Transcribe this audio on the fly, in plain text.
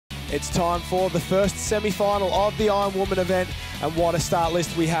It's time for the first semi-final of the Ironwoman event, and what a start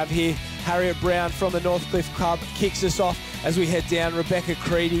list we have here. Harriet Brown from the Northcliffe Club kicks us off as we head down. Rebecca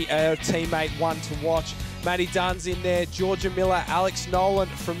Creedy, our teammate, one to watch. Maddie Dunn's in there, Georgia Miller, Alex Nolan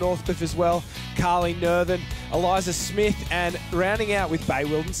from Northcliffe as well, Carly Nerthen, Eliza Smith, and rounding out with Bay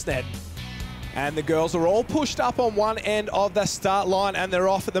Wilden-Snedden. And the girls are all pushed up on one end of the start line, and they're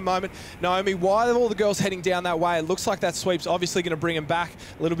off at the moment. Naomi, why are all the girls heading down that way? It looks like that sweep's obviously going to bring them back.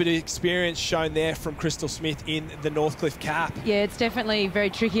 A little bit of experience shown there from Crystal Smith in the Northcliffe cap. Yeah, it's definitely very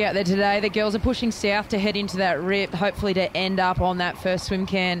tricky out there today. The girls are pushing south to head into that rip, hopefully to end up on that first swim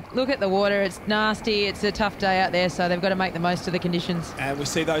can. Look at the water, it's nasty, it's a tough day out there, so they've got to make the most of the conditions. And we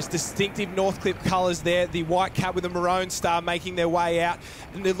see those distinctive Northcliffe colours there, the white cap with the maroon star making their way out.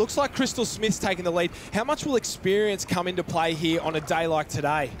 And it looks like Crystal Smith's taking the lead. How much will experience come into play here on a day like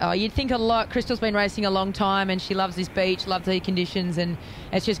today? Oh, you'd think a lot. Crystal's been racing a long time and she loves this beach, loves the conditions, and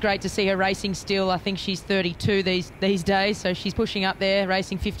it's just great to see her racing still. I think she's 32 these days, so she's pushing up there,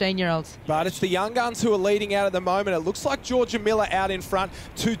 racing 15-year-olds. But it's the young guns who are leading out at the moment. It looks like Georgia Miller out in front,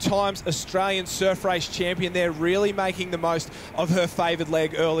 2 times Australian surf race champion there, really making the most of her favoured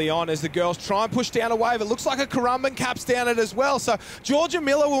leg early on as the girls try and push down a wave. It looks like a Kurrawa cap's down it as well, so Georgia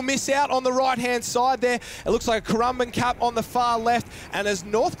Miller will miss out on the right-hand side there. It looks like a Kurrawa cap on the far left, and there's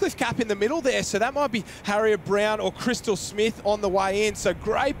Northcliffe cap in the middle there, so that might be Harriet Brown or Crystal Smith on the way in. So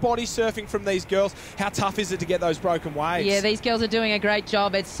great body surfing from these girls. How tough is it to get those broken waves? Yeah, these girls are doing a great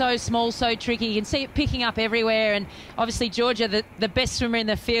job. It's so small, so tricky. You can see it picking up everywhere, and obviously Georgia, the best swimmer in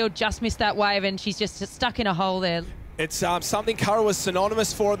the field, just missed that wave, and she's just stuck in a hole there. It's something Kurrawa's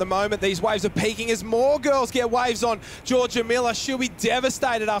synonymous for at the moment. These waves are peaking as more girls get waves on Georgia Miller. She'll be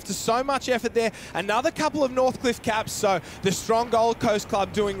devastated after so much effort there. Another couple of Northcliffe caps, so the strong Gold Coast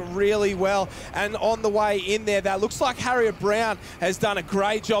Club doing really well. And on the way in there, that looks like Harriet Brown has done a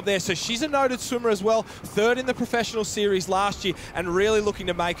great job there. So she's a noted swimmer as well, 3rd in the professional series last year, and really looking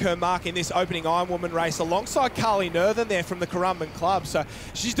to make her mark in this opening Ironwoman race alongside Carly Nerthen there from the Kurrawa Club. So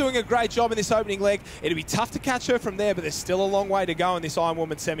she's doing a great job in this opening leg. It'll be tough to catch her from there, but there's still a long way to go in this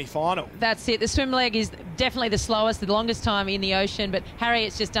Ironwoman semi-final. That's it. The swim leg is definitely the slowest, the longest time in the ocean, but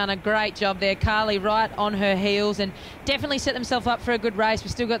Harriet's just done a great job there. Carly right on her heels and definitely set themselves up for a good race.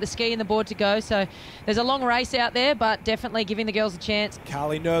 We've still got the ski and the board to go, so there's a long race out there, but definitely giving the girls a chance.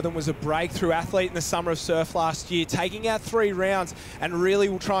 Carly Nerthen was a breakthrough athlete in the Summer of Surf last year, taking out 3 rounds and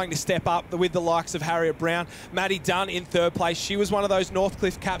really trying to step up with the likes of Harriet Brown. Maddie Dunn in 3rd place. She was one of those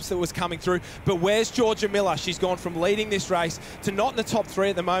Northcliffe caps that was coming through, but where's Georgia Miller? She's gone from leading this race to not in the top 3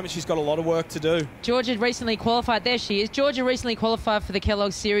 at the moment. She's got a lot of work to do. Georgia recently qualified. There she is. Georgia recently qualified for the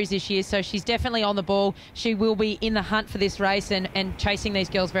Kellogg Series this year, so she's definitely on the ball. She will be in the hunt for this race and chasing these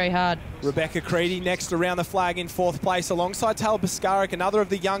girls very hard. Rebecca Creedy next around the flag in 4th place alongside Taylor Piskarik, another of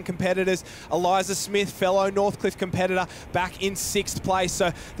the young competitors. Eliza Smith, fellow Northcliffe competitor, back in 6th place.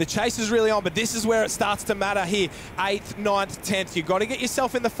 So the chase is really on, but this is where it starts to matter here. 8th, 9th, 10th. You've got to get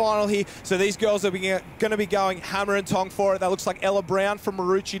yourself in the final here. So these girls are going to be going hammer and tong for it. That looks like Ella Brown from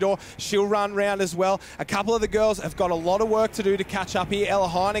Maroochydore. She'll run round as well. A couple of the girls have got a lot of work to do to catch up here. Ella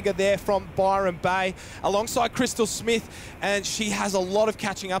Heiniger there from Byron Bay alongside Crystal Smith, and she has a lot of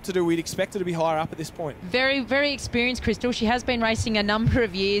catching up to do. We'd expect her to be higher up at this point. Very, very experienced Crystal. She has been racing a number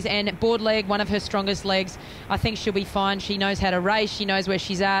of years, and board leg, one of her strongest legs. I think she'll be fine. She knows how to race, she knows where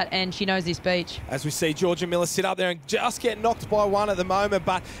she's at, and she knows this beach. As we see Georgia Miller sit up there and just get knocked by one at the moment,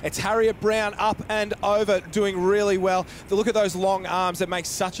 but it's Harriet Brown up and over doing really well. Look at those long arms. That makes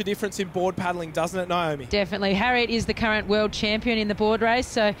such a difference in board paddling, doesn't it, Naomi? Definitely. Harriet is the current world champion in the board race,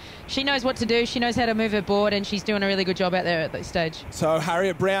 so she knows what to do. She knows how to move her board, and she's doing a really good job out there at this stage. So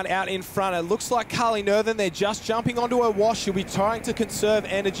Harriet Brown out in front. It looks like Carly Nerthen, they're just jumping onto her wash. She'll be trying to conserve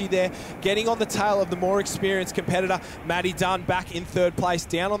energy there, getting on the tail of the more experienced competitor. Maddie Dunn back in 3rd place,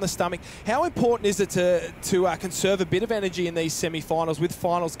 down on the stomach. How important is it to conserve a bit of energy in these semi-finals with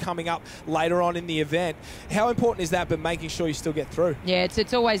finals coming up later on in the event? How important is that, but making sure you still get through? Yeah,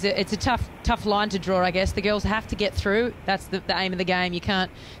 it's always a tough line to draw, I guess. The girls have to get through. That's the aim of the game. You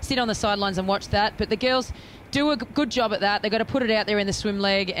can't sit on the sidelines and watch that, but the girls do a good job at that. They've got to put it out there in the swim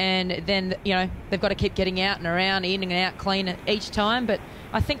leg, and then, you know, they've got to keep getting out and around, in and out clean each time. But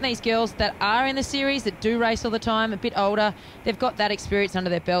I think these girls that are in the series, that do race all the time, a bit older, they've got that experience under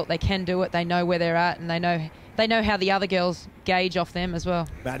their belt. They can do it. They know where they're at, and they know they know how the other girls gauge off them as well.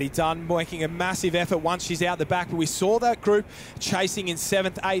 Maddie Dunn making a massive effort once she's out the back, but we saw that group chasing in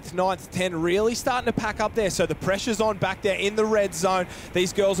 7th, 8th, 9th, 10th, really starting to pack up there. So the pressure's on back there in the red zone.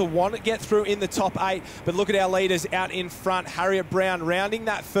 These girls will want to get through in the top 8, but look at our leaders out in front. Harriet Brown rounding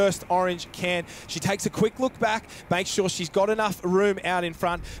that first orange can. She takes a quick look back, makes sure she's got enough room out in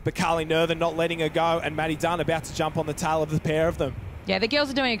front, but Carly Nerthen not letting her go, and Maddie Dunn about to jump on the tail of the pair of them. Yeah, the girls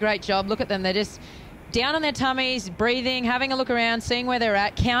are doing a great job. Look at them. They're just down on their tummies, breathing, having a look around, seeing where they're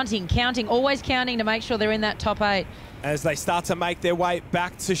at, counting, always counting to make sure they're in that top 8. As they start to make their way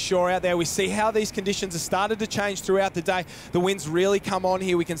back to shore out there, we see how these conditions have started to change throughout the day. The winds really come on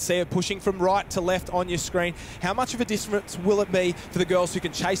here. We can see it pushing from right to left on your screen. How much of a difference will it be for the girls who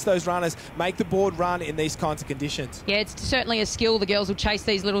can chase those runners, make the board run in these kinds of conditions? Yeah, it's certainly a skill. The girls will chase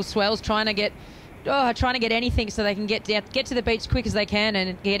these little swells, trying to get anything so they can get to the beach as quick as they can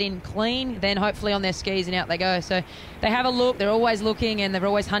and get in clean, then hopefully on their skis and out they go. So they have a look, they're always looking and they're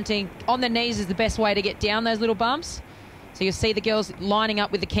always hunting. On the knees is the best way to get down those little bumps. So you'll see the girls lining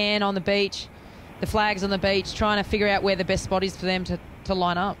up with the can on the beach, the flags on the beach, trying to figure out where the best spot is for them to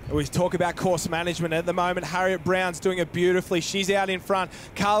line up. We talk about course management at the moment. Harriet Brown's doing it beautifully. She's out in front.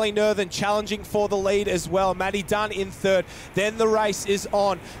 Carly Nerthen challenging for the lead as well. Maddie Dunn in 3rd. Then the race is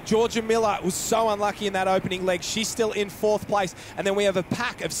on. Georgia Miller was so unlucky in that opening leg. She's still in 4th place. And then we have a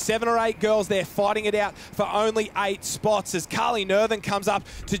pack of 7 or 8 girls there fighting it out for only 8 spots as Carly Nerthen comes up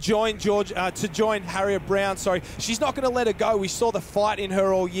to join Harriet Brown. Sorry, she's not going to let her go. We saw the fight in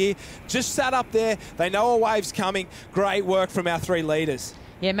her all year. Just sat up there. They know a wave's coming. Great work from our 3 leaders.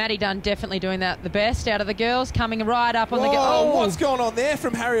 Yeah, Maddie Dunn definitely doing that the best out of the girls, coming right up on the... Oh, what's going on there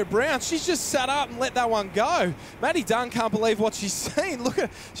from Harriet Brown? She's just sat up and let that one go. Maddie Dunn can't believe what she's seen. Look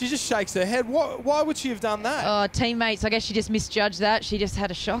at, she just shakes her head. Why would she have done that? Oh, teammates, I guess she just misjudged that. She just had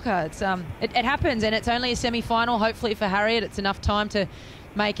a shocker. It's it happens, and it's only a semi-final. Hopefully for Harriet, it's enough time to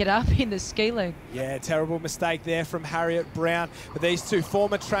make it up in the ski leg. Yeah, terrible mistake there from Harriet Brown. But these 2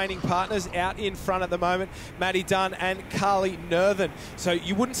 former training partners out in front at the moment, Maddie Dunn and Carly Nerthen. So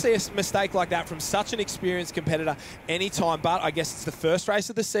you wouldn't see a mistake like that from such an experienced competitor anytime, but I guess it's the first race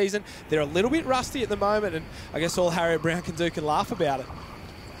of the season. They're a little bit rusty at the moment, and I guess all Harriet Brown can do can laugh about it.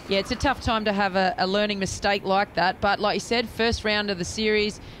 Yeah, it's a tough time to have a learning mistake like that, but like you said, first round of the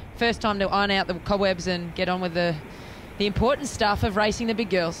series, first time to iron out the cobwebs and get on with the important stuff of racing the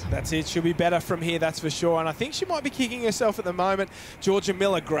big girls. That's it. She'll be better from here, that's for sure. And I think she might be kicking herself at the moment. Georgia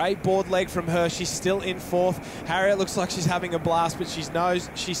Miller, great board leg from her. She's still in 4th. Harriet looks like she's having a blast, but she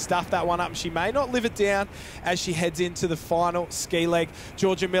knows she stuffed that one up and she may not live it down as she heads into the final ski leg.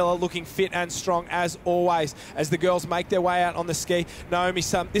 Georgia Miller looking fit and strong as always as the girls make their way out on the ski. Naomi,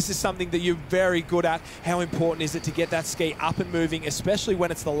 this is something that you're very good at. How important is it to get that ski up and moving, especially when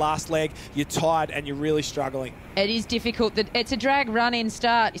it's the last leg, you're tired and you're really struggling? It is difficult. It's a drag run-in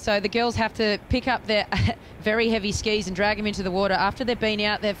start, so the girls have to pick up their very heavy skis and drag them into the water after they've been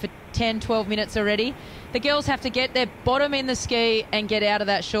out there for 10, 12 minutes already. The girls have to get their bottom in the ski and get out of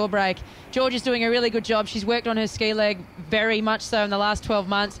that shore break. George is doing a really good job. She's worked on her ski leg very much so in the last 12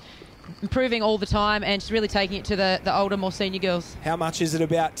 months. Improving all the time, and she's really taking it to the older, more senior girls. How much is it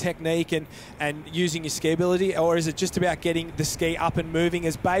about technique and using your ski ability, or is it just about getting the ski up and moving?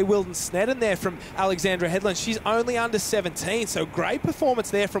 As Bay Wilden Sneddon there from Alexandra Headland, she's only under 17, so great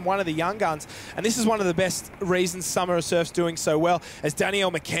performance there from one of the young guns. And this is one of the best reasons Summer of Surf's doing so well, as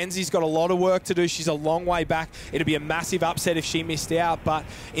Danielle McKenzie's got a lot of work to do. She's a long way back. It'd be a massive upset if she missed out, but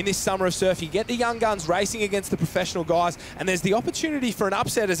in this Summer of Surf, you get the young guns racing against the professional guys, and there's the opportunity for an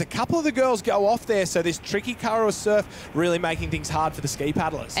upset as a couple of the girls go off there. So this tricky Kurrawa surf really making things hard for the ski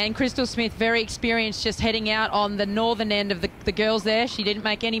paddlers. And Crystal Smith, very experienced, just heading out on the northern end of the girls there. She didn't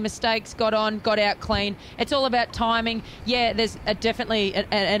make any mistakes, got on, got out clean. It's all about timing. Yeah, there's definitely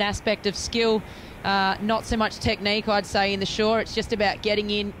an aspect of skill, not so much technique, I'd say, in the shore. It's just about getting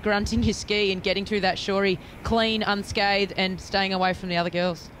in, grunting your ski and getting through that shorey clean, unscathed, and staying away from the other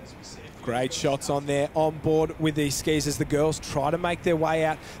girls. Great shots on there, on board with these skis as the girls try to make their way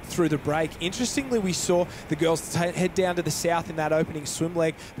out through the break. Interestingly, we saw the girls head down to the south in that opening swim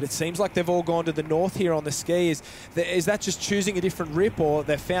leg, but it seems like they've all gone to the north here on the ski. Is that just choosing a different rip, or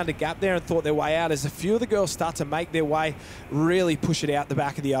they've found a gap there and thought their way out as a few of the girls start to make their way, really push it out the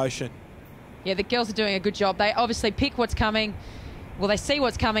back of the ocean? Yeah, the girls are doing a good job. They obviously pick what's coming. Well, they see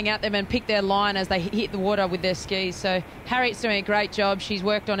what's coming at them and pick their line as they hit the water with their skis. So Harriet's doing a great job. She's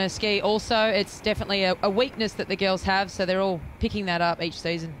worked on her ski also. It's definitely a weakness that the girls have, so they're all picking that up each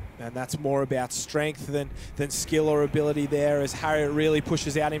season. And that's more about strength than skill or ability there, as Harriet really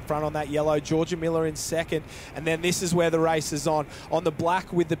pushes out in front on that yellow. Georgia Miller in second. And then this is where the race is on. On the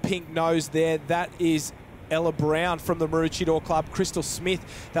black with the pink nose there, that is Ella Brown from the Maroochydore Club. Crystal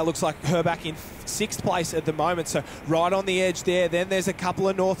Smith, that looks like her back in 6th place at the moment, so right on the edge there. Then there's a couple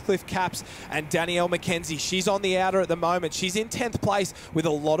of Northcliffe caps, and Danielle McKenzie, she's on the outer at the moment. She's in 10th place with a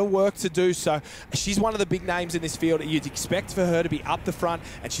lot of work to do, so she's one of the big names in this field. You'd expect for her to be up the front,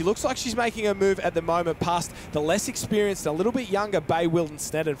 and she looks like she's making a move at the moment past the less experienced, a little bit younger Bay Wilton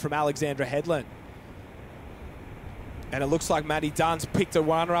Sneddon from Alexandra Headland. And it looks like Maddie Dunn's picked a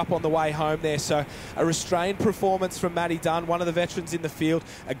runner-up on the way home there. So a restrained performance from Maddie Dunn, one of the veterans in the field.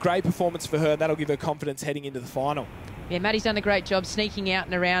 A great performance for her. That'll give her confidence heading into the final. Yeah, Maddie's done a great job sneaking out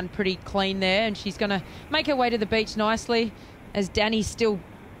and around pretty clean there. And she's going to make her way to the beach nicely as Danny's still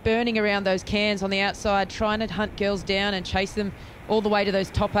burning around those cans on the outside, trying to hunt girls down and chase them all the way to those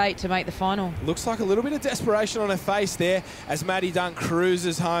top 8 to make the final. Looks like a little bit of desperation on her face there as Maddie Dunn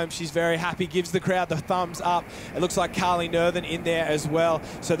cruises home. She's very happy, gives the crowd the thumbs up. It looks like Carly Nerthen in there as well.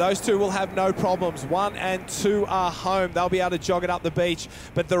 So those two will have no problems. 1 and 2 are home. They'll be able to jog it up the beach.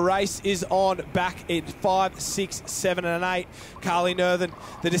 But the race is on back in 5, 6, 7 and 8. Carly Nerthen,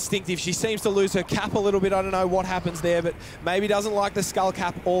 the distinctive. She seems to lose her cap a little bit. I don't know what happens there, but maybe doesn't like the skull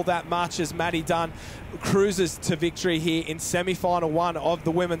cap all that much as Maddie Dunn cruises to victory here in semi-final 1 of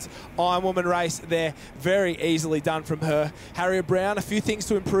the women's Ironwoman race there. Very easily done from her. Harriet Brown, a few things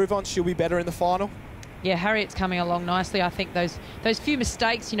to improve on. She'll be better in the final. Yeah, Harriet's coming along nicely. I think those few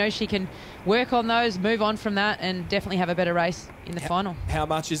mistakes, you know, she can work on those, move on from that, and definitely have a better race in the final. How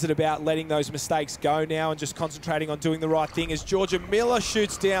much is it about letting those mistakes go now and just concentrating on doing the right thing as Georgia Miller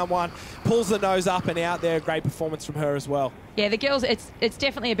shoots down one, pulls the nose up and out there. Great performance from her as well. Yeah, the girls, it's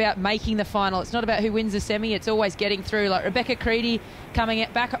definitely about making the final. It's not about who wins the semi. It's always getting through. Like Rebecca Creedy coming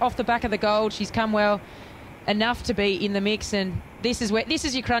back off the back of the gold. She's come well enough to be in the mix, and this is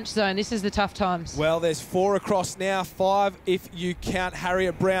your crunch zone. This is the tough times. Well, there's 4 across now, 5 if you count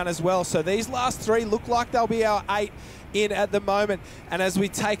Harriet Brown as well. So these last 3 look like they'll be our 8 in at the moment. And as we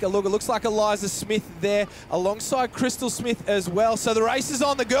take a look, it looks like Eliza Smith there alongside Crystal Smith as well. So the race is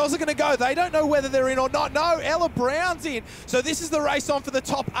on. The girls are going to go. They don't know whether they're in or not. No, Ella Brown's in. So this is the race on for the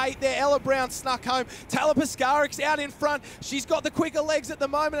top 8 there. Ella Brown snuck home. Tala Piskaric's out in front. She's got the quicker legs at the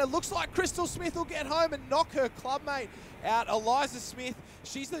moment. It looks like Crystal Smith will get home and knock her clubmate out. Eliza Smith,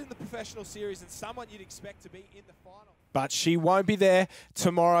 she's in the professional series and someone you'd expect to be in the final. But she won't be there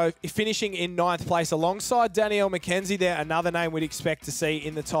tomorrow, finishing in 9th place alongside Danielle McKenzie there, another name we'd expect to see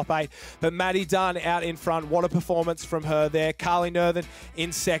in the top 8. But Maddie Dunn out in front. What a performance from her there. Carly Nerthen in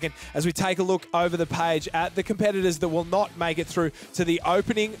 2nd. As we take a look over the page at the competitors that will not make it through to the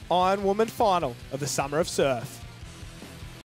opening Ironwoman final of the Summer of Surf.